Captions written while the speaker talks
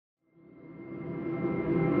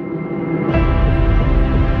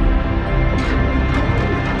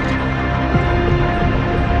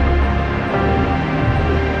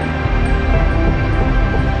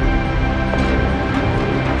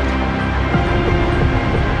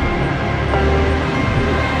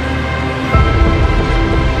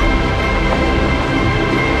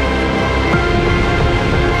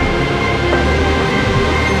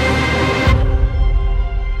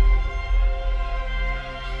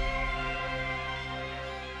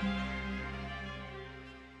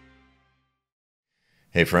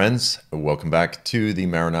Hey friends, welcome back to the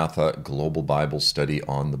Maranatha Global Bible Study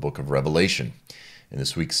on the book of Revelation. In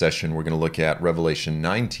this week's session, we're going to look at Revelation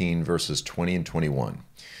 19, verses 20 and 21.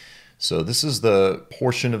 So this is the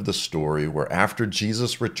portion of the story where after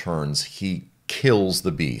Jesus returns, he kills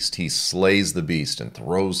the beast. He slays the beast and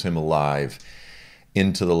throws him alive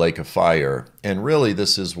into the lake of fire. And really,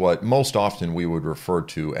 this is what most often we would refer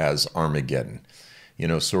to as Armageddon. You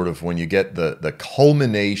know, sort of when you get the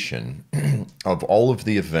culmination of all of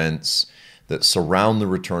the events that surround the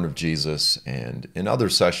return of Jesus. And in other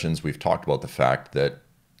sessions, we've talked about the fact that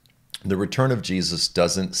the return of Jesus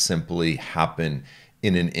doesn't simply happen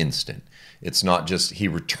in an instant. It's not just he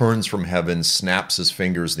returns from heaven, snaps his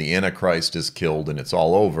fingers, the Antichrist is killed, and it's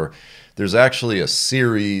all over. There's actually a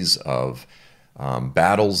series of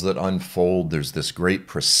battles that unfold. There's this great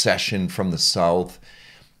procession from the south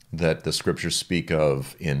that the scriptures speak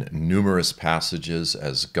of in numerous passages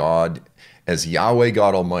as Yahweh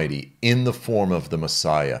God Almighty, in the form of the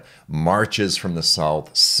Messiah, marches from the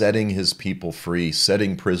south, setting his people free,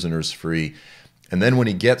 setting prisoners free. And then when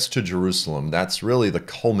he gets to Jerusalem, that's really the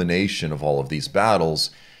culmination of all of these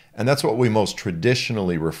battles. And that's what we most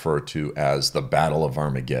traditionally refer to as the Battle of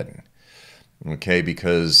Armageddon. Okay,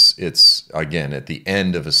 because it's, again, at the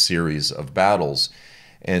end of a series of battles.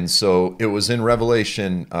 And so it was in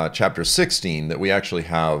Revelation chapter 16 that we actually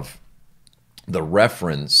have the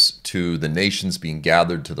reference to the nations being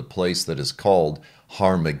gathered to the place that is called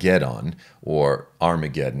Armageddon, or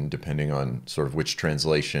Armageddon, depending on sort of which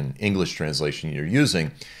translation, English translation you're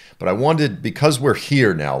using. But I wanted, because we're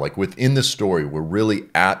here now, like within the story, we're really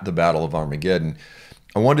at the Battle of Armageddon,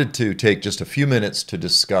 I wanted to take just a few minutes to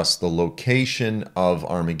discuss the location of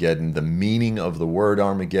Armageddon, the meaning of the word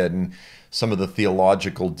Armageddon, some of the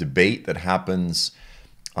theological debate that happens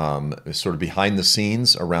sort of behind the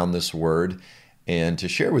scenes around this word, and to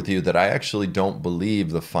share with you that I actually don't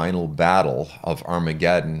believe the final battle of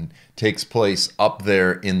Armageddon takes place up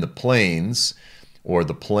there in the plains or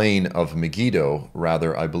the plain of Megiddo.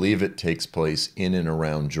 Rather, I believe it takes place in and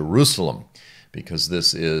around Jerusalem, because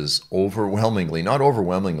this is overwhelmingly, not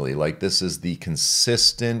overwhelmingly, like this is the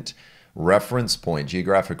consistent reference point,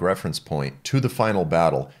 geographic reference point to the final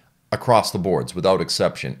battle across the boards, without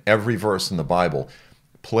exception. Every verse in the Bible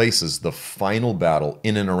places the final battle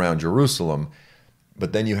in and around Jerusalem,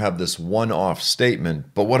 but then you have this one-off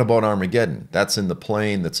statement, but what about Armageddon? That's in the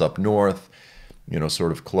plain, that's up north, you know,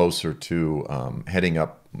 sort of closer to heading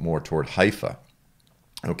up more toward Haifa.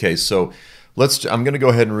 Okay, so I'm going to go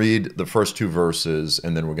ahead and read the first two verses,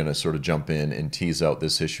 and then we're going to sort of jump in and tease out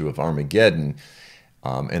this issue of Armageddon.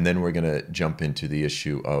 And then we're going to jump into the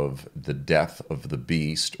issue of the death of the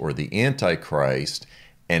beast or the Antichrist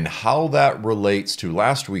and how that relates to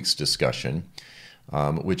last week's discussion,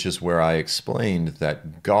 which is where I explained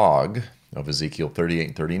that Gog of Ezekiel 38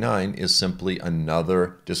 and 39 is simply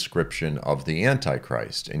another description of the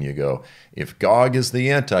Antichrist. And you go, if Gog is the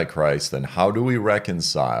Antichrist, then how do we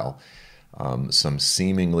reconcile some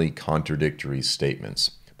seemingly contradictory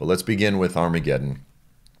statements? But let's begin with Armageddon.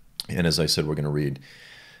 And as I said, we're going to read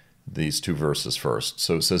these two verses first.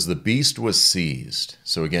 So it says, the beast was seized.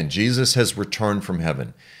 So again, Jesus has returned from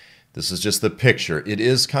heaven. This is just the picture. It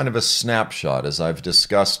is kind of a snapshot, as I've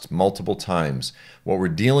discussed multiple times. What we're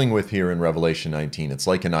dealing with here in Revelation 19, it's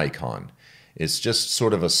like an icon. It's just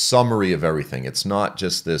sort of a summary of everything. It's not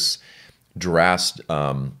just this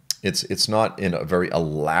it's not in a very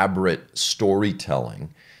elaborate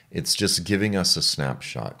storytelling. It's just giving us a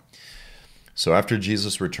snapshot. So after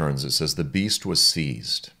Jesus returns, it says, the beast was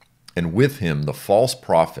seized, and with him the false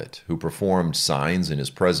prophet who performed signs in his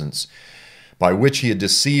presence, by which he had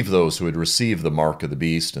deceived those who had received the mark of the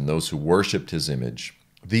beast and those who worshipped his image.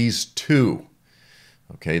 These two,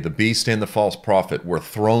 okay, the beast and the false prophet, were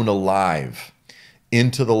thrown alive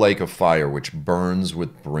into the lake of fire, which burns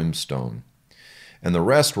with brimstone. And the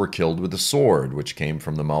rest were killed with the sword, which came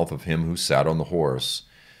from the mouth of him who sat on the horse.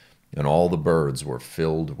 And all the birds were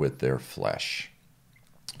filled with their flesh.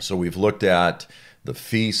 So we've looked at the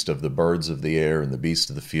feast of the birds of the air and the beasts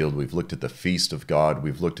of the field. We've looked at the feast of God.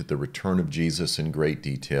 We've looked at the return of Jesus in great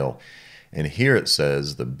detail. And here it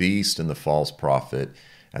says the beast and the false prophet,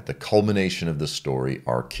 at the culmination of the story,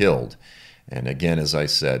 are killed. And again, as I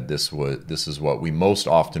said, this is what we most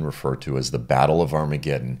often refer to as the Battle of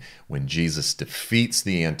Armageddon, when Jesus defeats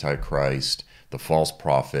the Antichrist, the false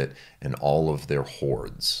prophet, and all of their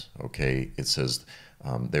hordes. Okay, it says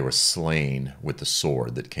they were slain with the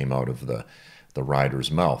sword that came out of the rider's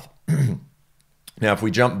mouth. Now, if we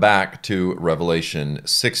jump back to Revelation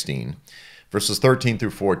 16, verses 13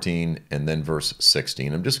 through 14, and then verse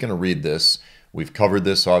 16, I'm just going to read this. We've covered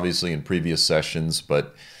this, obviously, in previous sessions,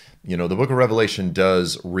 but The book of Revelation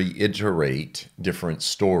does reiterate different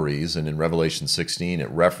stories, and in Revelation 16 it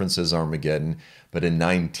references Armageddon, but in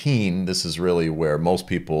 19 this is really where most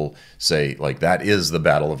people say, like, that is the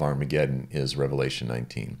battle of Armageddon, is Revelation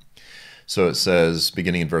 19. So it says,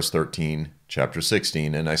 beginning in verse 13, chapter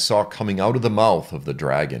 16, "And I saw coming out of the mouth of the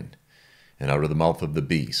dragon, and out of the mouth of the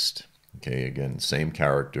beast," okay, again, same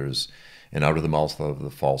characters, "and out of the mouth of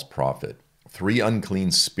the false prophet, 3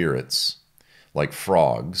 unclean spirits, like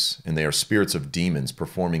frogs, and they are spirits of demons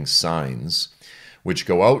performing signs, which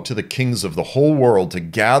go out to the kings of the whole world to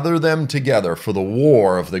gather them together for the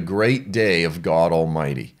war of the great day of God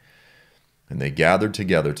Almighty. And they gathered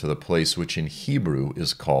together to the place which in Hebrew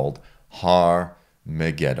is called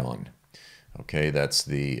Armageddon." Okay, that's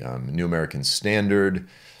the New American Standard.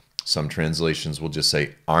 Some translations will just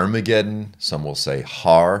say Armageddon. Some will say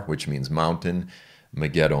Har, which means mountain,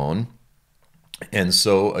 Megiddon. And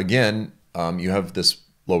so again, you have this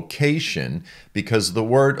location because the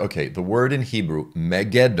word in Hebrew,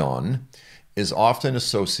 Megiddon, is often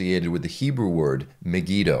associated with the Hebrew word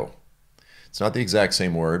Megiddo. It's not the exact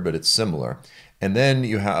same word, but it's similar. And then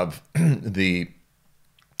you have the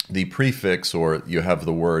prefix, or you have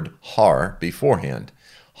the word Har beforehand.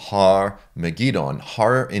 Har Megiddon.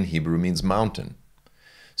 Har in Hebrew means mountain.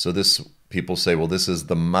 So people say, well, this is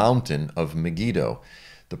the mountain of Megiddo.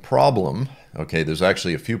 The problem, there's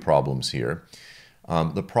actually a few problems here.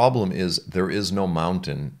 The problem is there is no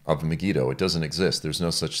mountain of Megiddo. It doesn't exist. There's no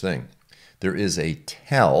such thing. There is a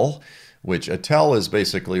tell, which a tell is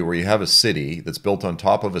basically where you have a city that's built on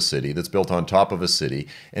top of a city that's built on top of a city,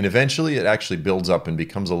 and eventually it actually builds up and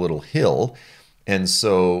becomes a little hill. And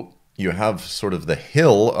so you have sort of the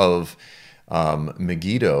hill of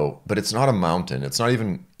Megiddo, but it's not a mountain. It's not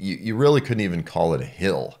even, you really couldn't even call it a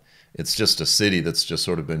hill. It's just a city that's just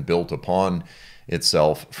sort of been built upon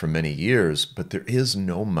itself for many years, but there is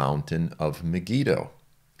no mountain of Megiddo.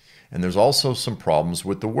 And there's also some problems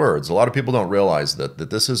with the words. A lot of people don't realize that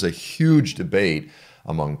this is a huge debate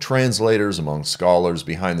among translators, among scholars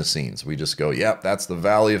behind the scenes. We just go, yep, that's the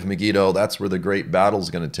Valley of Megiddo. That's where the great battle is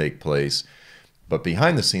going to take place. But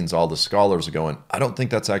behind the scenes, all the scholars are going, I don't think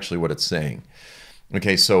that's actually what it's saying.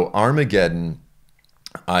 Okay, so Armageddon,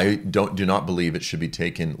 I do not believe it should be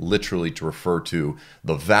taken literally to refer to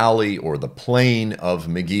the valley or the plain of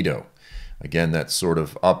Megiddo. Again, that's sort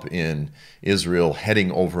of up in Israel,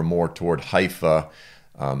 heading over more toward Haifa,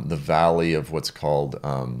 the valley of what's called,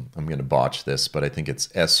 I'm going to botch this, but I think it's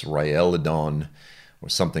Esraelidon or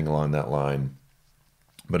something along that line.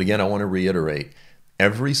 But again, I want to reiterate,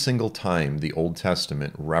 every single time the Old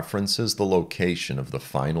Testament references the location of the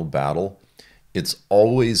final battle, it's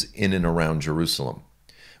always in and around Jerusalem.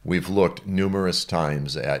 We've looked numerous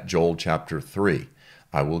times at Joel chapter 3.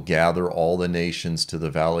 I will gather all the nations to the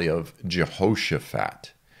valley of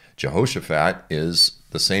Jehoshaphat. Jehoshaphat is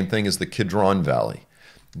the same thing as the Kidron Valley,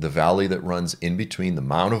 the valley that runs in between the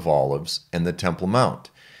Mount of Olives and the Temple Mount.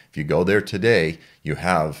 If you go there today, you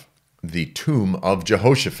have the tomb of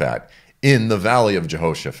Jehoshaphat in the valley of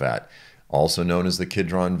Jehoshaphat, also known as the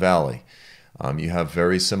Kidron Valley. You have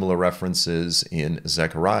very similar references in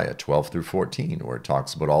Zechariah 12 through 14, where it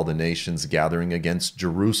talks about all the nations gathering against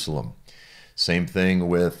Jerusalem. Same thing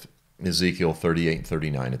with Ezekiel 38 and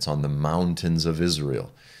 39. It's on the mountains of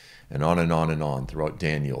Israel, and on and on and on throughout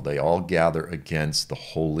Daniel. They all gather against the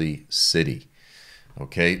holy city.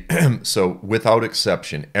 Okay, so without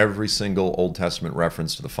exception, every single Old Testament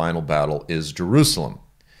reference to the final battle is Jerusalem.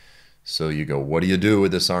 So you go, what do you do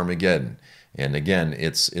with this Armageddon? And again,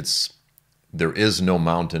 there is no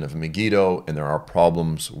mountain of Megiddo, and there are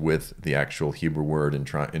problems with the actual Hebrew word in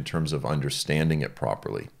terms of understanding it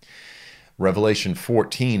properly. Revelation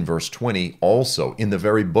 14, verse 20, also in the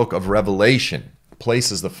very book of Revelation,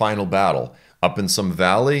 places the final battle up in some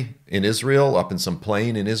valley in Israel, up in some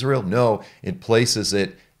plain in Israel. No, it places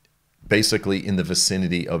it basically in the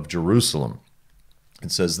vicinity of Jerusalem.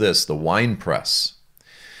 It says this, the winepress.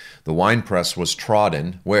 The winepress was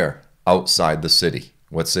trodden, where? Outside the city.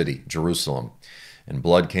 What city? Jerusalem. And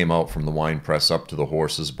blood came out from the winepress up to the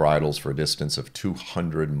horses' bridles for a distance of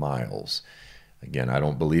 200 miles. Again, I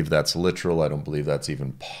don't believe that's literal. I don't believe that's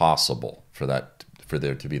even possible for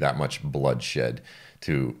there to be that much bloodshed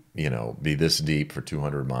to, be this deep for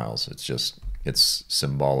 200 miles. It's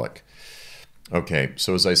symbolic. Okay,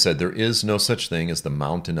 so as I said, there is no such thing as the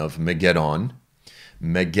mountain of Megiddon.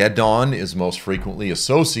 Megiddon is most frequently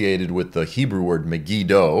associated with the Hebrew word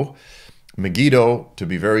Megiddo. Megiddo, to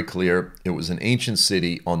be very clear, it was an ancient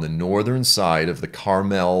city on the northern side of the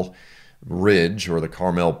Carmel Ridge or the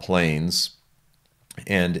Carmel Plains,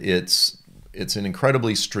 and it's an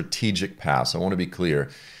incredibly strategic pass. I want to be clear.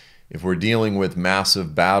 if we're dealing with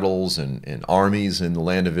massive battles and armies in the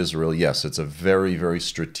land of Israel, yes, it's a very, very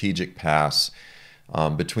strategic pass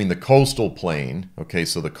between the coastal plain, okay,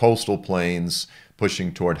 so the coastal plains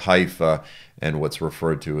pushing toward Haifa, and what's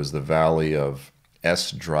referred to as the valley of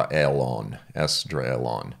Esdraelon.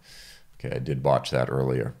 Okay, I did botch that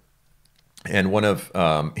earlier. And one of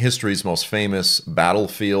history's most famous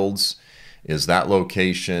battlefields is that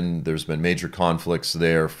location. There's been major conflicts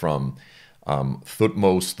there from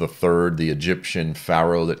Thutmose III, the Egyptian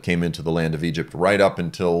pharaoh that came into the land of Egypt, right up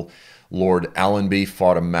until Lord Allenby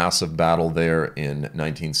fought a massive battle there in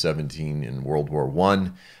 1917 in World War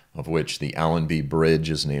I, of which the Allenby Bridge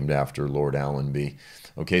is named after Lord Allenby.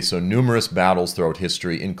 Okay, so numerous battles throughout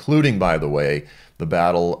history, including, by the way, the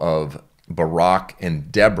Battle of Barak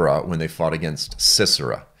and Deborah when they fought against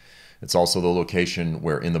Sisera. It's also the location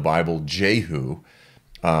where in the Bible Jehu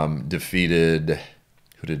defeated,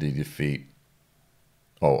 who did he defeat?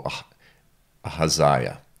 Oh,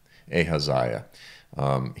 Ahaziah.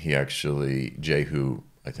 Jehu,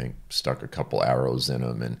 I think, stuck a couple arrows in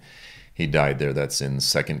him and he died there. That's in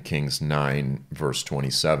 2 Kings 9, verse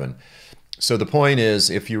 27. So the point is,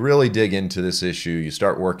 if you really dig into this issue, you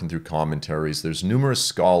start working through commentaries, there's numerous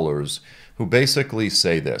scholars who basically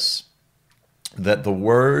say this, that the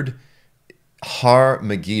word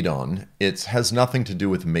Armageddon, it has nothing to do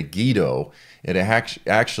with Megiddo. It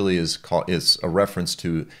actually is a reference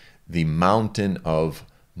to the mountain of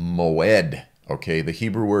Moed. Okay, the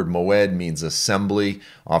Hebrew word Moed means assembly.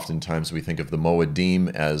 Oftentimes we think of the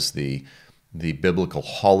Moedim as the biblical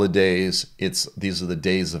holidays. These are the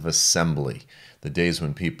days of assembly, the days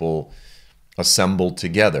when people assemble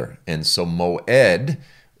together. And so Moed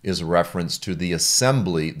is a reference to the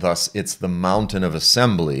assembly. Thus, it's the mountain of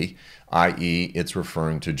assembly, i.e., it's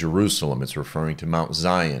referring to Jerusalem. It's referring to Mount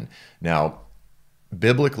Zion. Now,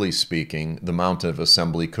 biblically speaking, the mountain of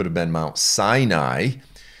assembly could have been Mount Sinai,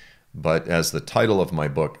 but as the title of my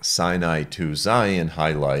book, Sinai to Zion,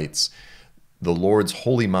 highlights, the Lord's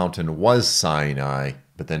holy mountain was Sinai,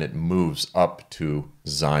 but then it moves up to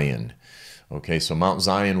Zion. Okay, so Mount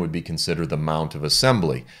Zion would be considered the Mount of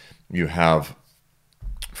Assembly. You have,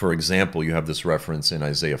 for example, you have this reference in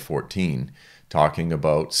Isaiah 14, talking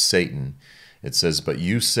about Satan. It says, "But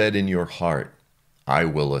you said in your heart, I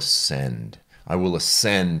will ascend. I will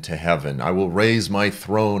ascend to heaven. I will raise my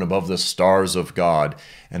throne above the stars of God,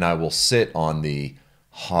 and I will sit on the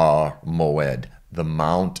Har Moed, the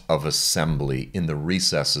Mount of Assembly in the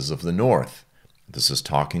recesses of the north." This is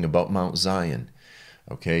talking about Mount Zion.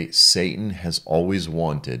 Okay, Satan has always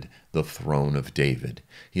wanted the throne of David.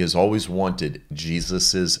 He has always wanted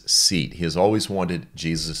Jesus's seat. He has always wanted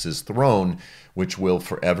Jesus's throne, which will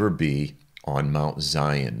forever be on Mount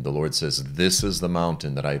Zion. The Lord says, "This is the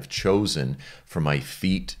mountain that I've chosen for my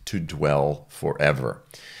feet to dwell forever."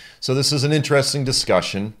 So this is an interesting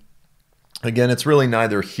discussion. Again, it's really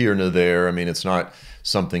neither here nor there. I mean, it's not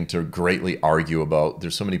something to greatly argue about.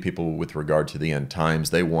 There's so many people with regard to the end times.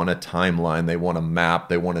 They want a timeline. They want a map.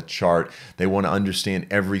 They want a chart. They want to understand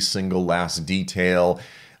every single last detail,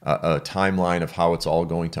 a timeline of how it's all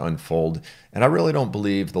going to unfold. And I really don't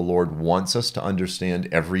believe the Lord wants us to understand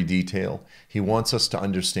every detail. He wants us to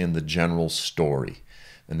understand the general story.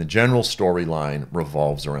 And the general storyline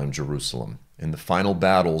revolves around Jerusalem. And the final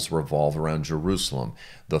battles revolve around Jerusalem,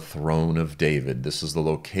 the throne of David. This is the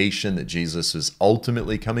location that Jesus is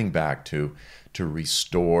ultimately coming back to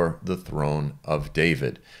restore the throne of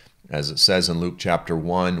David. As it says in Luke chapter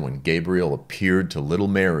 1, when Gabriel appeared to little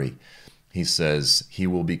Mary, he says, "He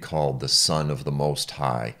will be called the Son of the Most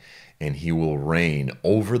High, and he will reign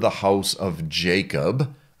over the house of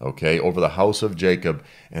Jacob," okay, over the house of Jacob,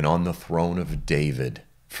 "and on the throne of David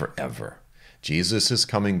forever." Jesus is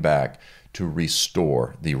coming back to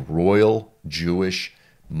restore the royal Jewish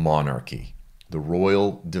monarchy, the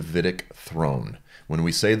royal Davidic throne. When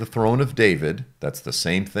we say the throne of David, that's the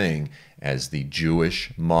same thing as the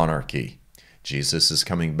Jewish monarchy. Jesus is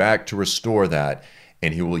coming back to restore that,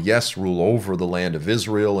 and he will, yes, rule over the land of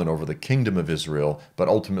Israel and over the kingdom of Israel, but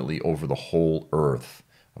ultimately over the whole earth,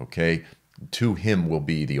 okay? To him will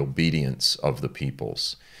be the obedience of the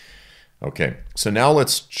peoples. Okay, so now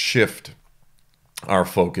let's shift our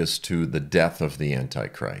focus to the death of the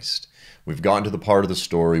Antichrist. We've gotten to the part of the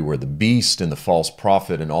story where the beast and the false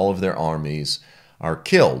prophet and all of their armies are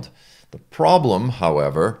killed. The problem,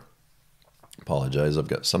 however, apologize, I've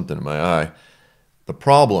got something in my eye. The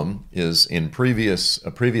problem is in a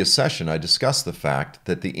previous session, I discussed the fact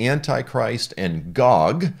that the Antichrist and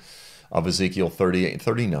Gog of Ezekiel 38 and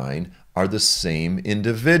 39 are the same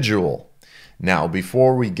individual. Now,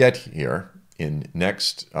 before we get here, in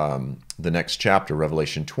the next chapter,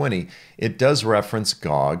 Revelation 20, it does reference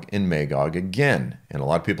Gog and Magog again. And a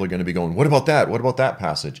lot of people are going to be going, what about that? What about that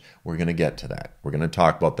passage? We're going to get to that. We're going to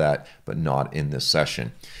talk about that, but not in this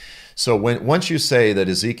session. So once you say that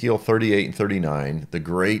Ezekiel 38 and 39, the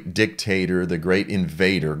great dictator, the great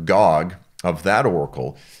invader, Gog, of that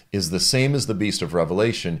oracle, is the same as the beast of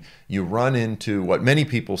Revelation, you run into what many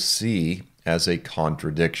people see as a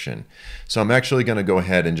contradiction. So I'm actually going to go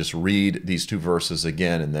ahead and just read these two verses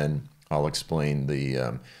again, and then I'll explain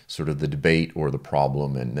the sort of the debate or the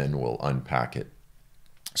problem, and then we'll unpack it.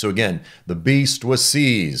 So again, the beast was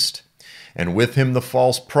seized, and with him the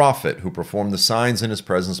false prophet who performed the signs in his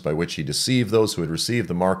presence by which he deceived those who had received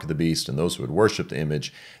the mark of the beast and those who had worshipped the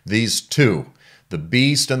image. These two, the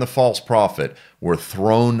beast and the false prophet, were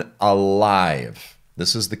thrown alive.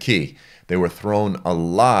 This is the key. They were thrown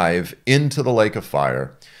alive into the lake of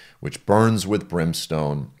fire, which burns with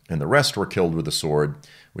brimstone, and the rest were killed with the sword,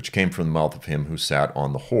 which came from the mouth of him who sat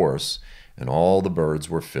on the horse, and all the birds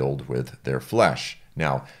were filled with their flesh.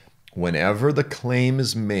 Now, whenever the claim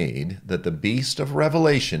is made that the beast of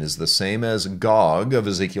Revelation is the same as Gog of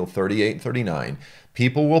Ezekiel 38 and 39,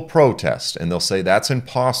 people will protest, and they'll say that's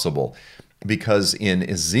impossible, because in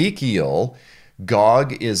Ezekiel,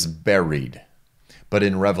 Gog is buried. But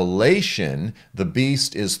in Revelation, the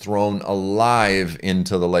beast is thrown alive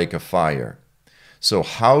into the lake of fire. So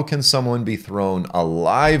how can someone be thrown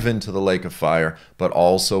alive into the lake of fire, but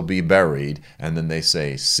also be buried? And then they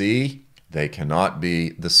say, see, they cannot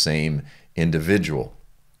be the same individual.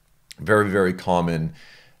 Very, very common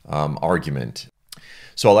argument.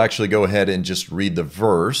 So I'll actually go ahead and just read the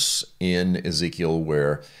verse in Ezekiel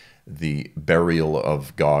where the burial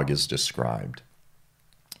of Gog is described.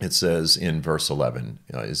 It says in verse 11,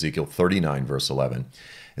 Ezekiel 39, verse 11,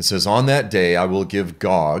 it says, on that day I will give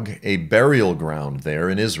Gog a burial ground there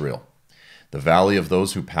in Israel, the valley of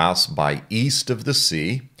those who pass by east of the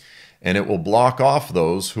sea, and it will block off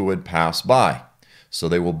those who would pass by. So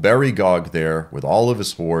they will bury Gog there with all of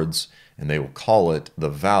his hordes, and they will call it the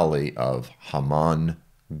valley of Haman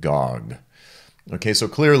Gog. Okay, so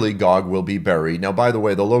clearly Gog will be buried. Now, by the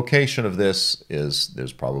way, the location of this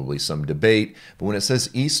there's probably some debate, but when it says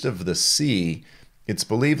east of the sea, it's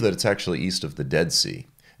believed that it's actually east of the Dead Sea,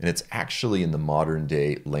 and it's actually in the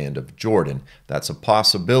modern-day land of Jordan. That's a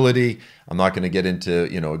possibility. I'm not going to get into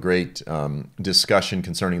a great discussion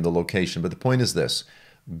concerning the location, but the point is this.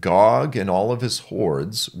 Gog and all of his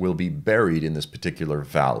hordes will be buried in this particular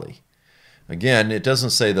valley. Again, it doesn't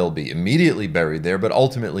say they'll be immediately buried there, but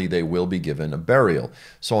ultimately they will be given a burial.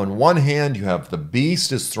 So on one hand, you have the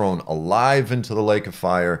beast is thrown alive into the lake of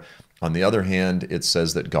fire. On the other hand, it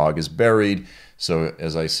says that Gog is buried. So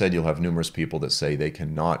as I said, you'll have numerous people that say they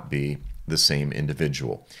cannot be the same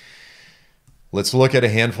individual. Let's look at a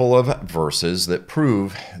handful of verses that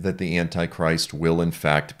prove that the Antichrist will in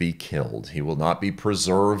fact be killed. He will not be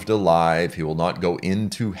preserved alive. He will not go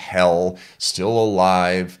into hell still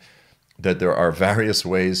alive. That there are various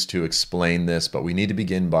ways to explain this, but we need to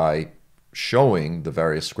begin by showing the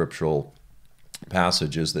various scriptural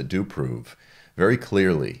passages that do prove very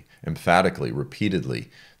clearly, emphatically,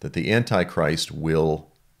 repeatedly, that the Antichrist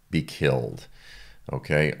will be killed.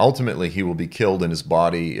 Okay, ultimately he will be killed, and his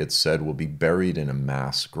body, it's said, will be buried in a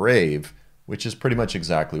mass grave, which is pretty much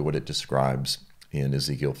exactly what it describes in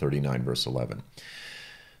Ezekiel 39, verse 11.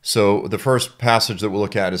 So the first passage that we'll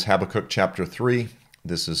look at is Habakkuk chapter 3.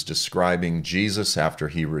 This is describing Jesus after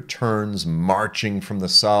he returns, marching from the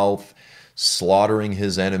south, slaughtering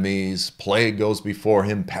his enemies. Plague goes before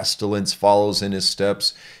him. Pestilence follows in his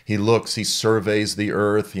steps. He looks, he surveys the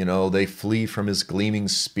earth. They flee from his gleaming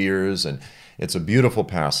spears. And it's a beautiful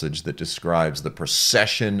passage that describes the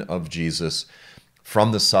procession of Jesus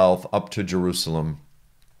from the south up to Jerusalem.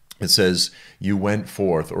 It says, you went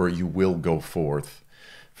forth, or you will go forth,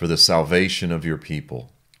 for the salvation of your people,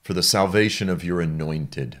 for the salvation of your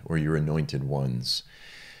anointed, or your anointed ones.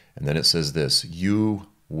 And then it says this, you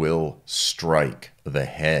will strike the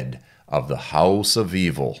head of the house of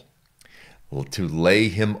evil, to lay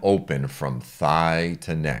him open from thigh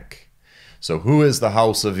to neck. So who is the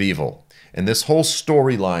house of evil? And this whole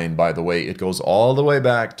storyline, by the way, it goes all the way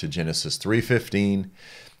back to Genesis 3:15.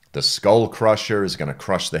 The skull crusher is going to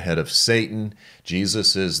crush the head of Satan.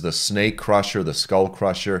 Jesus is the snake crusher, the skull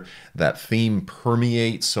crusher. That theme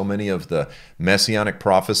permeates so many of the messianic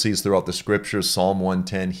prophecies throughout the scriptures. Psalm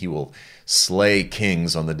 110, he will slay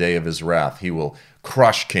kings on the day of his wrath. He will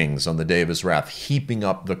crush kings on the day of his wrath, heaping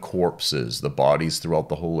up the corpses, the bodies throughout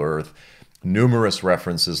the whole earth. Numerous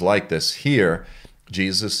references like this. Here,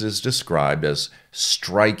 Jesus is described as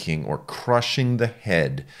striking or crushing the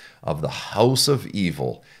head of the house of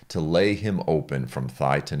evil to lay him open from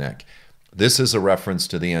thigh to neck. This is a reference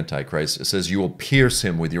to the Antichrist. It says, you will pierce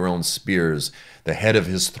him with your own spears, the head of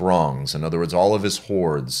his throngs. In other words, all of his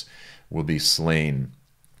hordes will be slain.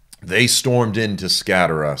 They stormed in to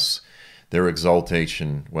scatter us. Their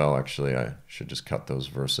exaltation, well, actually, I should just cut those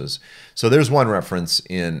verses. So there's one reference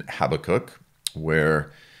in Habakkuk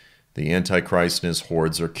where the Antichrist and his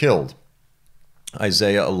hordes are killed.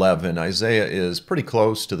 Isaiah 11. Isaiah is pretty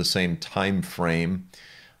close to the same time frame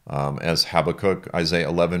as Habakkuk. Isaiah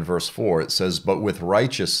 11, verse 4, it says, but with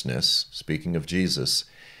righteousness, speaking of Jesus,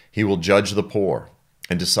 he will judge the poor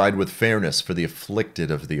and decide with fairness for the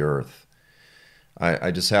afflicted of the earth.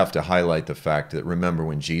 I just have to highlight the fact that, remember,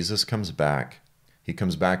 when Jesus comes back, he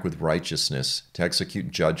comes back with righteousness to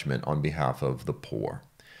execute judgment on behalf of the poor,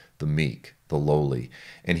 the meek, the lowly,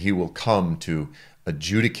 and he will come to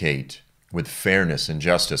adjudicate with fairness and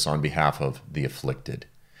justice on behalf of the afflicted.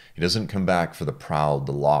 He doesn't come back for the proud,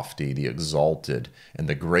 the lofty, the exalted, and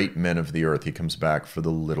the great men of the earth. He comes back for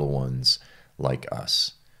the little ones like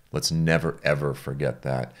us. Let's never, ever forget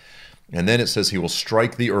that. And then it says he will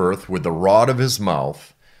strike the earth with the rod of his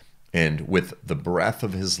mouth, and with the breath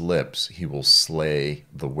of his lips he will slay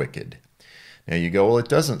the wicked. Now you go, well, it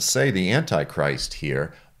doesn't say the Antichrist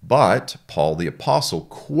here, but Paul the Apostle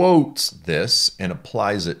quotes this and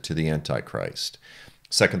applies it to the Antichrist.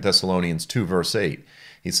 2 Thessalonians 2, verse 8.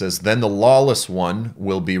 He says, then the lawless one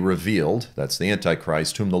will be revealed, that's the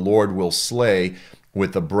Antichrist, whom the Lord will slay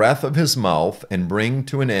with the breath of his mouth and bring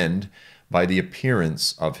to an end by the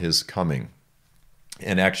appearance of his coming.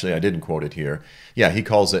 And actually, I didn't quote it here. Yeah, he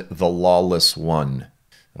calls it the lawless one.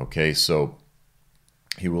 Okay, so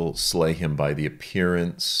he will slay him by the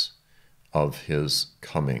appearance of his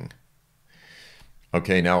coming.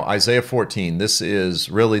 Okay, now Isaiah 14, this is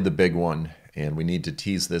really the big one, and we need to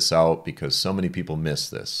tease this out because so many people miss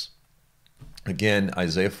this. Again,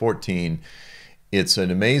 Isaiah 14, it's an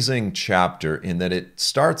amazing chapter in that it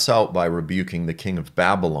starts out by rebuking the king of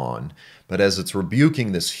Babylon, but as it's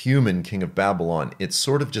rebuking this human king of Babylon, it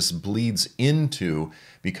sort of just bleeds into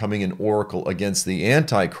becoming an oracle against the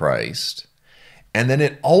Antichrist, and then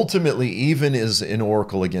it ultimately even is an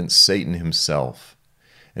oracle against Satan himself.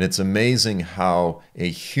 And it's amazing how a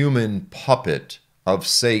human puppet of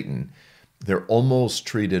Satan, they're almost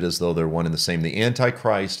treated as though they're one and the same. The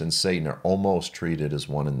Antichrist and Satan are almost treated as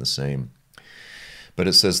one and the same. But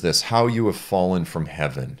it says this, how you have fallen from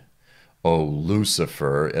heaven, O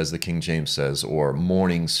Lucifer, as the King James says, or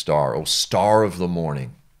morning star, O star of the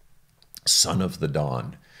morning, son of the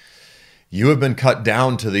dawn. You have been cut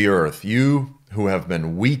down to the earth, you who have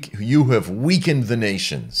been weak, you have weakened the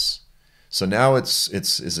nations. So now is it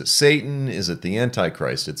Satan? Is it the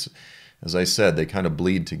Antichrist? It's, as I said, they kind of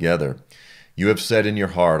bleed together. You have said in your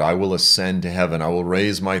heart, I will ascend to heaven. I will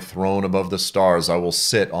raise my throne above the stars. I will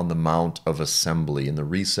sit on the mount of assembly in the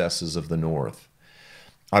recesses of the north.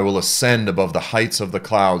 I will ascend above the heights of the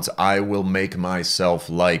clouds. I will make myself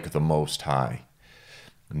like the Most High.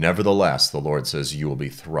 Nevertheless, the Lord says, you will be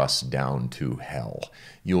thrust down to hell.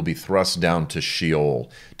 You will be thrust down to Sheol,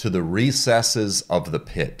 to the recesses of the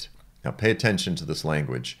pit. Now pay attention to this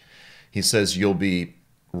language. He says you'll be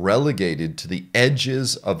relegated to the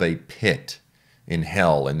edges of a pit in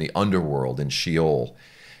hell, in the underworld, in Sheol.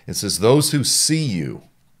 It says those who see you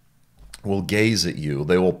will gaze at you.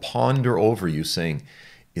 They will ponder over you, saying,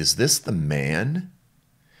 is this the man?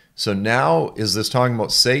 So now, is this talking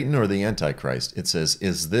about Satan or the Antichrist? It says,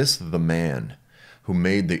 is this the man who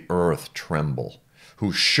made the earth tremble,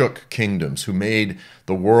 who shook kingdoms, who made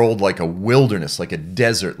the world like a wilderness, like a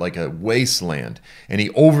desert, like a wasteland, and he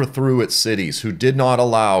overthrew its cities, who did not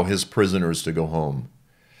allow his prisoners to go home?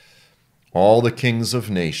 All the kings of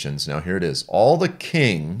nations, now here it is, all the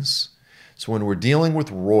kings, so when we're dealing with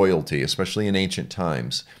royalty, especially in ancient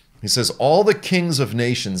times, he says, all the kings of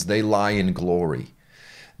nations, they lie in glory.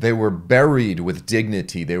 They were buried with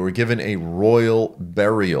dignity. They were given a royal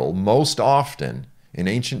burial, most often in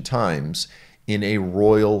ancient times, in a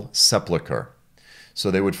royal sepulcher. So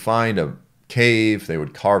they would find a cave, they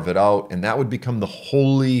would carve it out, and that would become the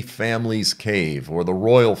Holy Family's cave or the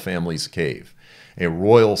royal family's cave, a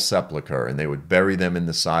royal sepulcher, and they would bury them in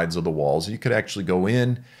the sides of the walls. You could actually go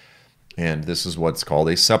in, and this is what's called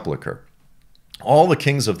a sepulcher. All the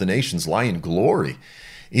kings of the nations lie in glory,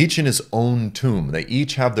 each in his own tomb. They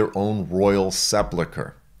each have their own royal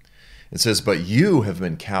sepulcher. It says, but you have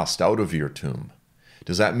been cast out of your tomb.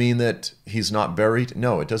 Does that mean that he's not buried?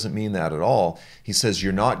 No, it doesn't mean that at all. He says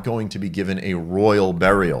you're not going to be given a royal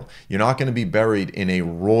burial. You're not going to be buried in a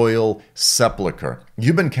royal sepulcher.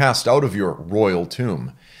 You've been cast out of your royal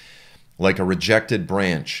tomb like a rejected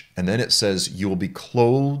branch. And then it says you will be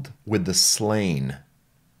clothed with the slain.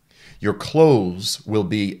 Your clothes will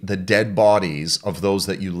be the dead bodies of those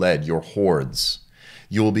that you led, your hordes.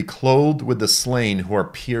 You will be clothed with the slain who are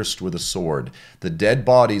pierced with a sword. The dead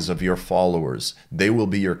bodies of your followers, they will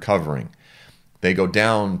be your covering. They go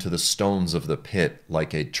down to the stones of the pit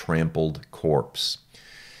like a trampled corpse.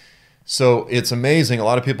 So it's amazing. A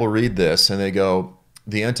lot of people read this and they go,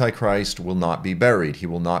 the Antichrist will not be buried. He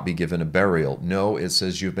will not be given a burial. No, it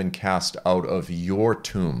says you've been cast out of your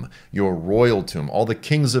tomb, your royal tomb. All the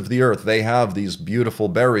kings of the earth, they have these beautiful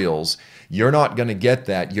burials. You're not going to get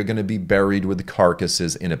that. You're going to be buried with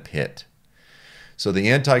carcasses in a pit. So the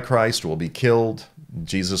Antichrist will be killed.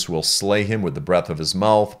 Jesus will slay him with the breath of his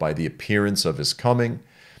mouth by the appearance of his coming.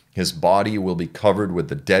 His body will be covered with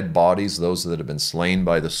the dead bodies, those that have been slain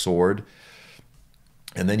by the sword.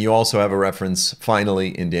 And then you also have a reference, finally,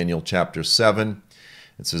 in Daniel chapter 7.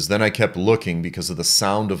 It says, then I kept looking because of the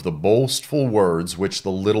sound of the boastful words which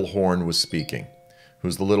the little horn was speaking.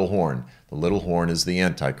 Who's the little horn? The little horn is the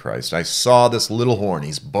Antichrist. I saw this little horn.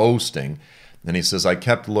 He's boasting. And he says, I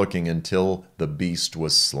kept looking until the beast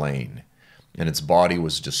was slain, and its body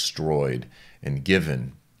was destroyed and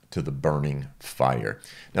given to the burning fire.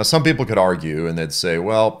 Now, some people could argue, and they'd say,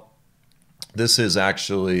 well, this is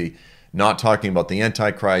actually not talking about the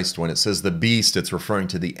Antichrist. When it says the beast, it's referring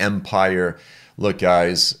to the empire. Look,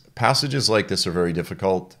 guys, passages like this are very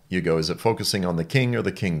difficult. You go, is it focusing on the king or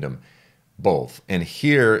the kingdom? Both. And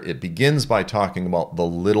here it begins by talking about the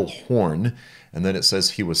little horn, and then it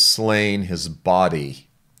says he was slain, his body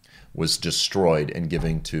was destroyed and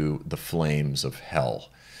given to the flames of hell.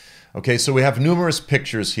 Okay, so we have numerous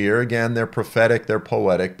pictures here. Again, they're prophetic, they're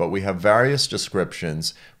poetic, but we have various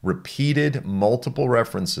descriptions, repeated multiple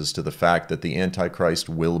references to the fact that the Antichrist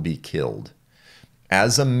will be killed.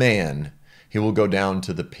 As a man, he will go down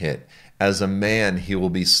to the pit. As a man, he will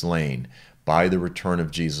be slain by the return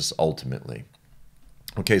of Jesus ultimately.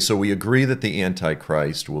 Okay, so we agree that the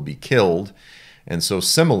Antichrist will be killed. And so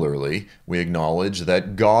similarly, we acknowledge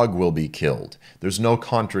that Gog will be killed. There's no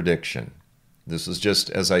contradiction. This is just,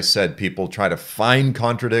 as I said, people try to find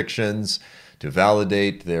contradictions to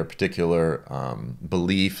validate their particular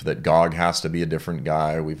belief that Gog has to be a different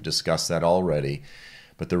guy. We've discussed that already.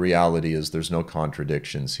 But the reality is there's no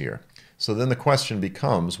contradictions here. So then the question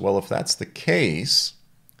becomes, well, if that's the case,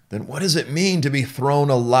 then what does it mean to be thrown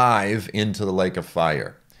alive into the lake of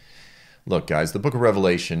fire? Look, guys, the book of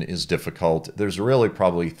Revelation is difficult. There's really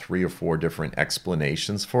probably 3 or 4 different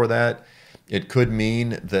explanations for that. It could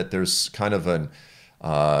mean that there's kind of an,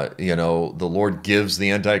 the Lord gives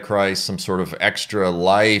the Antichrist some sort of extra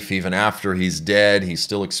life. Even after he's dead, he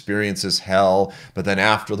still experiences hell. But then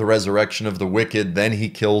after the resurrection of the wicked, then he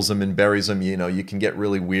kills him and buries him. You can get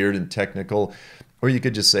really weird and technical. Or you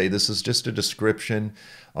could just say this is just a description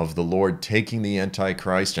of the Lord taking the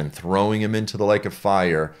Antichrist and throwing him into the lake of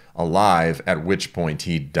fire alive, at which point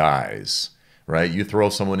he dies, right? You throw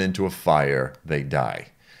someone into a fire, they die.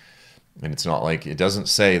 And it's not like, it doesn't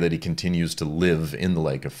say that he continues to live in the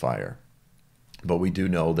lake of fire. But we do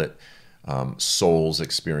know that souls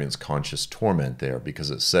experience conscious torment there,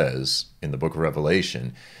 because it says in the book of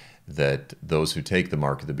Revelation that those who take the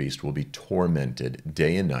mark of the beast will be tormented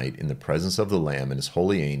day and night in the presence of the Lamb and his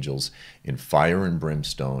holy angels in fire and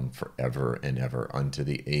brimstone forever and ever unto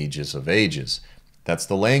the ages of ages. That's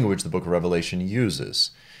the language the book of Revelation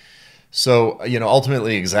uses. So,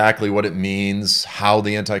 ultimately exactly what it means, how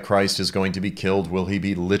the Antichrist is going to be killed. Will he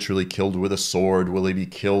be literally killed with a sword? Will he be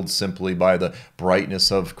killed simply by the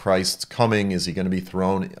brightness of Christ's coming? Is he going to be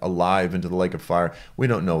thrown alive into the lake of fire? We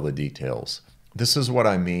don't know the details. This is what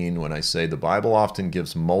I mean when I say the Bible often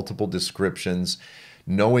gives multiple descriptions.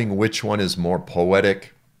 Knowing which one is more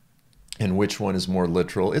poetic and which one is more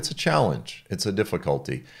literal, it's a challenge. It's a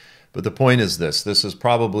difficulty. But the point is this. This is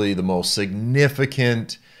probably the most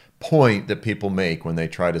significant point that people make when they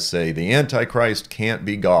try to say the Antichrist can't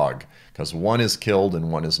be Gog, because one is killed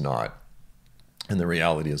and one is not. And the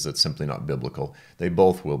reality is that's simply not biblical. They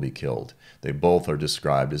both will be killed. They both are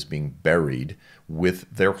described as being buried with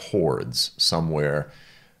their hordes somewhere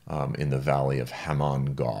in the valley of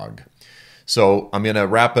Hamon Gog. So I'm going to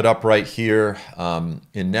wrap it up right here.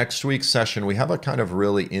 In next week's session, we have a kind of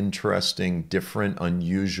really interesting, different,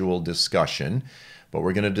 unusual discussion. But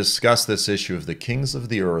we're going to discuss this issue of the kings of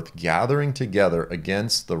the earth gathering together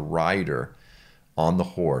against the rider on the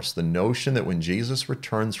horse. The notion that when Jesus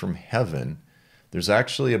returns from heaven, there's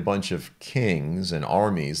actually a bunch of kings and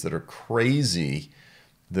armies that are crazy,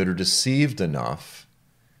 that are deceived enough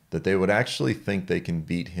that they would actually think they can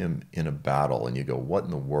beat him in a battle. And you go, what in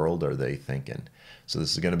the world are they thinking? So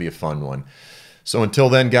this is going to be a fun one. So until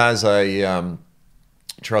then, guys, I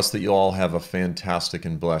trust that you all have a fantastic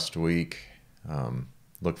and blessed week.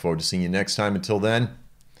 Look forward to seeing you next time. Until then,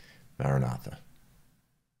 Maranatha.